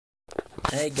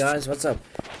Hey guys, what's up?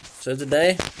 So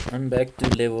today I'm back to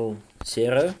level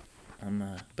 0. I'm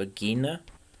a beginner.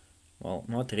 Well,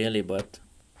 not really, but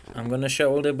I'm gonna show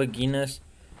all the beginners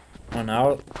on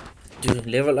how to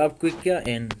level up quicker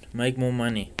and make more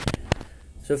money.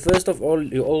 So first of all,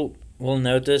 you all will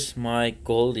notice my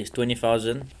gold is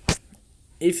 20,000.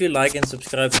 If you like and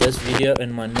subscribe this video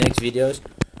and my next videos,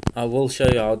 I will show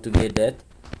you how to get that.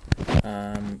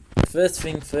 First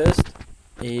thing first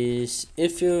is,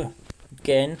 if you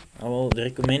can, I will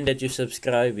recommend that you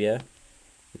subscribe here,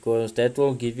 because that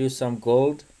will give you some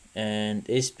gold and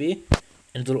SP,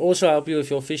 and it will also help you with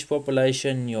your fish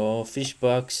population, your fish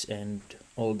bucks and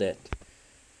all that.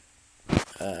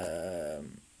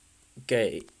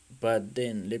 Okay, but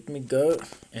then let me go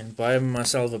and buy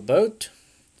myself a boat.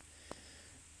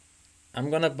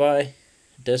 I'm gonna buy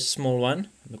this small one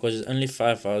because it's only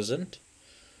 5,000.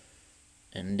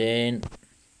 And then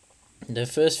the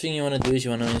first thing you want to do is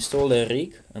you want to install a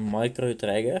rig, a micro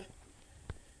dragger.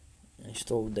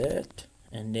 Install that,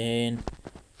 and then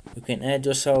you can add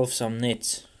yourself some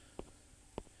nets.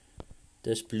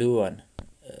 This blue one,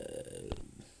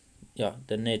 yeah,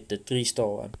 the net, the 3-star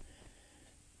one.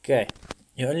 Okay,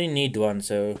 you only need one,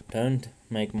 so don't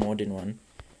make more than one.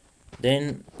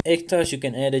 Then extras, you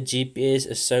can add a GPS,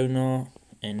 a sonar,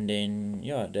 and then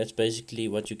yeah, that's basically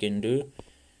what you can do.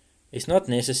 It's not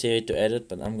necessary to add it,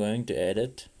 but I'm going to add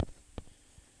it.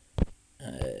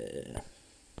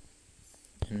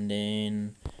 And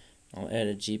then I'll add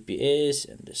a GPS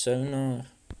and the sonar.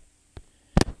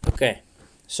 Okay,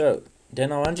 so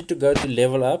then I want you to go to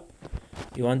level up.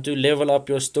 You want to level up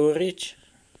your storage,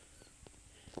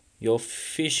 your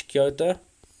fish quota,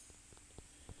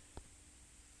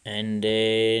 and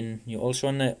then you also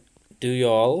want to do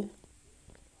your hull.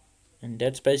 And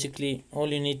that's basically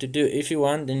all you need to do. If you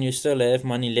want, then you still have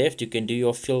money left, you can do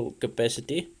your fuel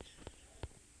capacity,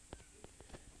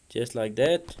 just like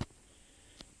that.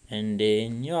 And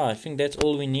then yeah, I think that's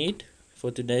all we need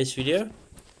for today's video.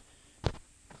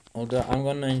 Although I'm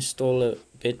gonna install a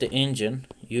better engine,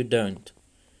 you don't.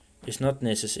 It's not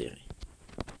necessary.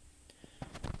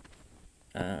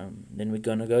 Then we're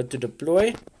gonna go to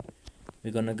deploy.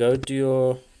 We're gonna go to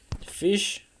your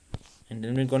fish, and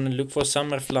then we're gonna look for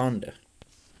summer flounder.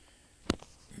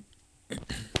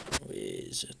 Where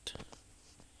is it?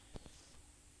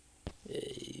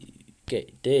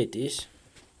 Okay, there it is.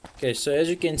 Okay, so as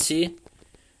you can see,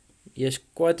 here's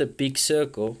quite a big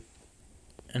circle,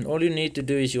 and all you need to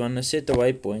do is you want to set a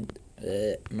waypoint,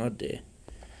 not there,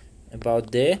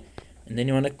 about there, and then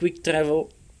you want to quick travel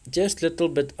just a little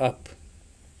bit up,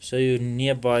 so you're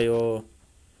nearby your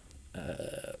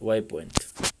waypoint.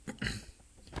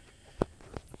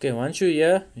 Okay, once you're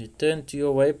here, you turn to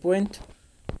your waypoint,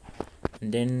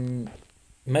 and then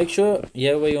make sure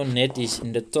here where your net is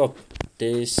in the top,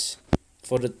 there's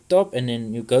for the top, and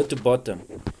then you go to bottom,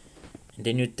 and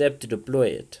then you tap to deploy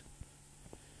it.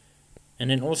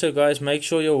 And then also guys, make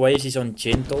sure your waves is on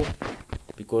gentle,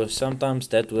 because sometimes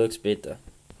that works better.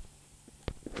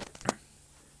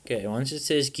 Okay, once it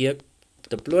says gear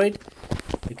deployed,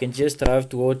 you can just drive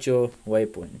towards your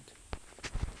waypoint,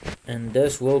 and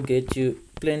this will get you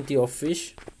plenty of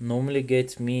fish. Normally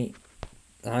gets me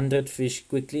 100 fish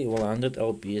quickly, well 100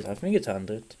 LPs, I think it's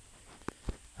 100.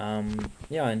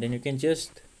 Yeah, and then you can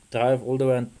just drive all the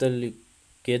way until you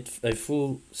get a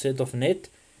full set of net,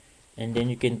 and then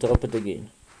you can drop it again.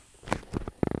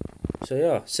 So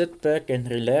yeah, sit back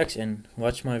and relax and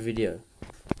watch my video.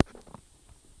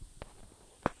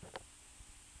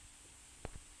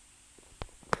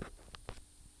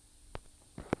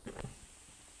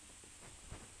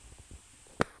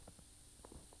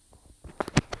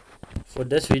 For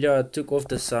this video I took off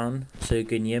the sound so you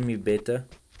can hear me better,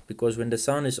 because when the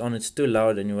sound is on it's too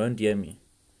loud and you won't hear me.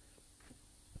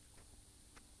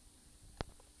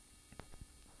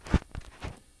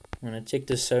 When I check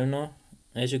the sonar,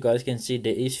 as you guys can see,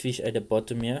 there is fish at the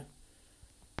bottom here,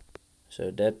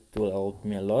 so that will help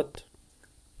me a lot.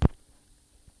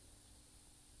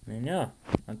 And yeah,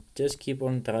 I just keep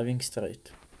on driving straight.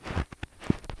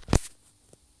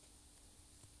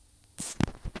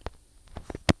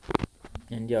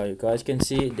 And yeah, you guys can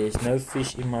see there's no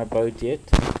fish in my boat yet,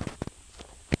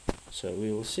 so we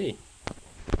will see.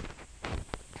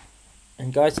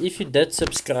 And guys, if you did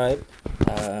subscribe,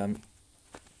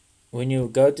 when you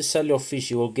go to sell your fish,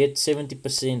 you will get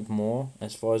 70% more,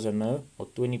 as far as I know, or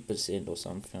 20% or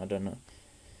something, I don't know.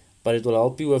 But it will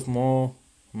help you with more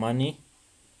money,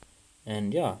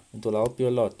 and yeah, it will help you a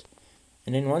lot.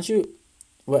 And then once you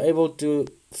were able to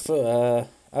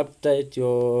update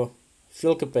your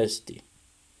fuel capacity,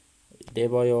 there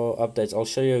by your updates, I'll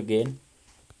show you again,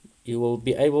 you will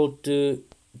be able to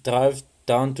drive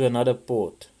down to another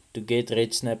port to get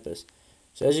red snappers.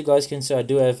 So as you guys can see, I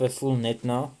do have a full net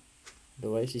now. The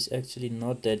waves is actually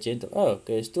not that gentle. Oh,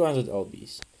 okay, it's 200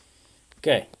 lbs.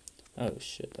 Okay. Oh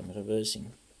shit, I'm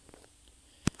reversing.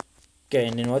 Okay,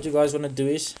 and then what you guys want to do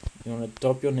is, you want to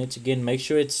drop your nets again. Make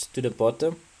sure it's to the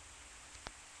bottom.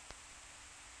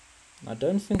 I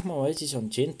don't think my waves is on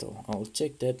gentle. I'll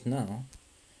check that now.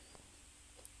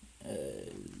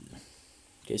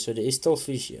 Okay, so there is still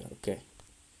fish here. Okay,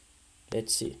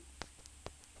 let's see.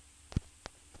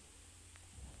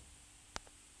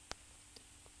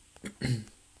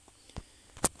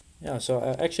 Yeah, so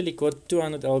I actually got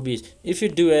 200 lbs. If you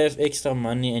do have extra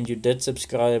money and you did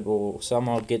subscribe or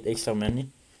somehow get extra money,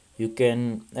 you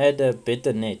can add a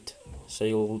better net, so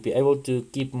you will be able to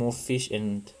keep more fish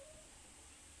and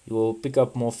you will pick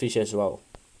up more fish as well,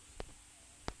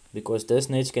 because this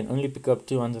nets can only pick up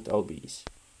 200 lbs.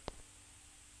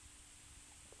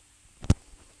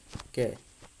 Okay,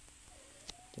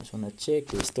 just want to check,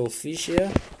 there's still fish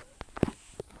here.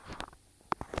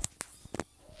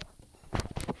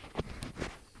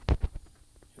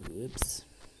 Whoops.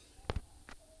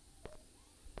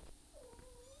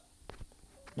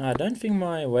 No, I don't think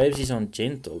my waves is on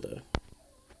gentle though,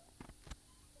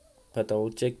 but I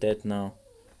will check that now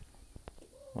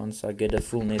once I get a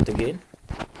full net again.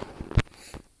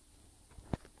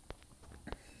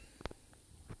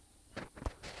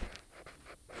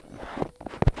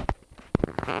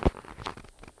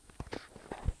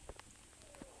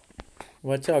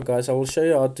 Watch out guys, I will show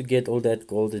you how to get all that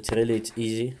gold. It's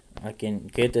easy. I can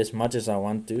get as much as I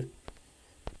want to.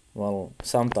 Well,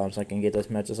 sometimes I can get as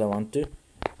much as I want to.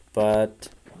 But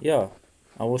yeah,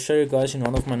 I will show you guys in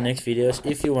one of my next videos.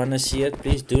 If you want to see it,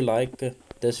 please do like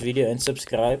this video and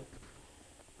subscribe.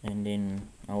 And then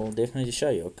I will definitely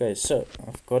show you. Okay, so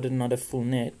I've got another full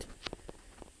net.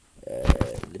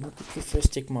 Let me quickly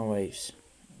first check my waves.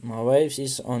 My waves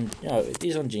is on, yeah, it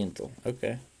is on gentle.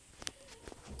 Okay,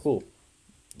 cool.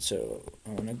 So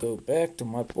I'm gonna go back to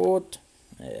my port.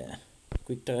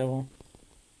 Quick travel.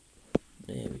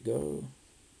 There we go.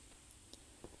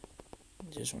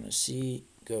 Just wanna see.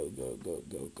 Go.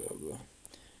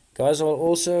 Guys, I'll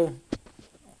also,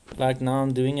 like now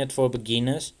I'm doing it for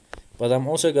beginners, but I'm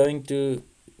also going to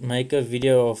make a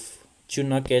video of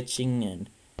tuna catching and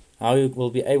how you will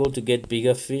be able to get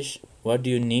bigger fish. What do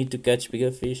you need to catch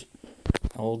bigger fish?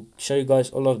 I'll show you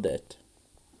guys all of that.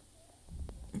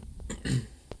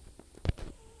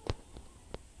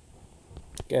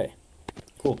 Okay,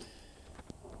 cool.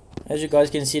 As you guys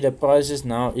can see, the prices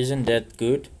now isn't that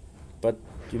good, but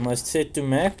you must set to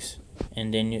max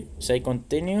and then you say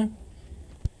continue,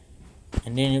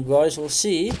 and then you guys will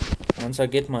see once I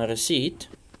get my receipt.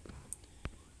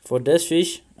 For this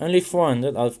fish, only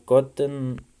 400, I've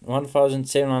gotten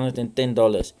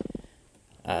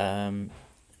 $1,710.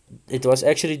 It was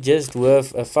actually just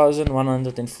worth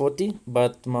 1,140,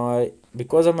 but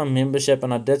because of my membership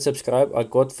and I did subscribe, I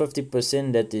got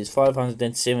 50%, that is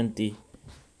 $570.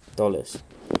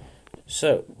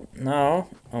 So now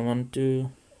I want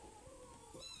to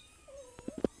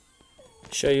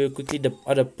show you quickly the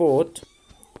other port.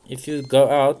 If you go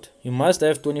out, you must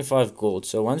have 25 gold.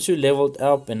 So once you leveled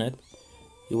up in it,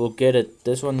 you will get it.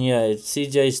 This one here, it's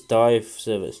CJ's dive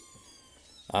service.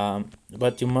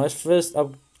 But you must first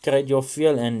upgrade your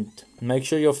fuel and make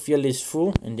sure your fuel is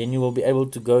full, and then you will be able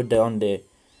to go down there.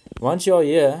 Once you're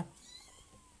here,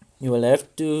 you will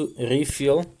have to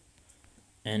refuel,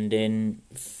 and then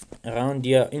around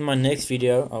here in my next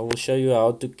video I will show you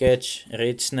how to catch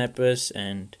red snappers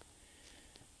and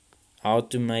how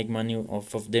to make money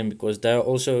off of them, because they are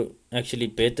also actually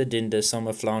better than the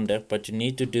summer flounder, but you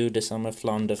need to do the summer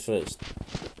flounder first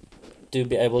to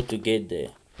be able to get there.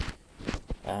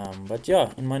 But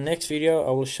yeah, in my next video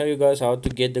I will show you guys how to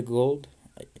get the gold,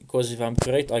 because if I'm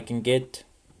correct I can get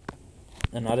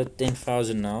another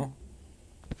 10,000 now.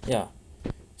 Yeah,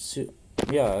 so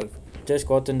yeah, I've just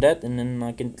gotten that, and then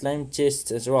I can claim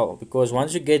chests as well, because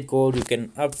once you get gold you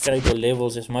can upgrade your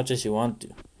levels as much as you want to.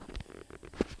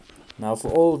 Now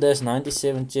for all this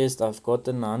 97 chests I've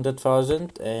gotten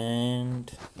 100,000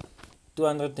 and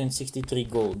 263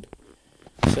 gold.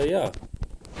 So yeah,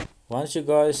 once you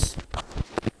guys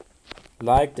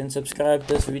liked and subscribed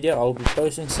this video, I'll be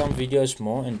posting some videos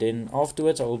more, and then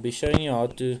afterwards I will be showing you how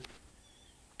to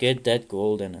get that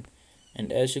gold in it.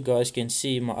 And as you guys can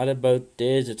see, my other boat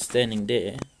there is standing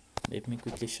there. Let me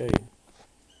quickly show you.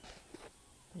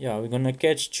 Yeah, we're gonna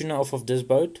catch tuna off of this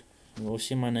boat. You will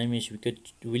see my name is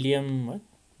William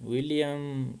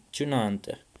Tuna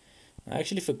Hunter. I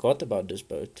actually forgot about this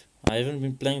boat. I haven't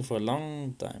been playing for a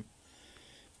long time.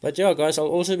 But yeah guys, I'll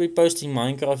also be posting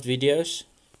Minecraft videos,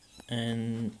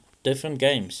 and different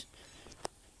games.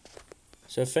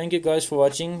 So thank you guys for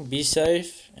watching, be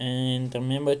safe, and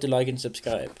remember to like and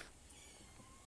subscribe.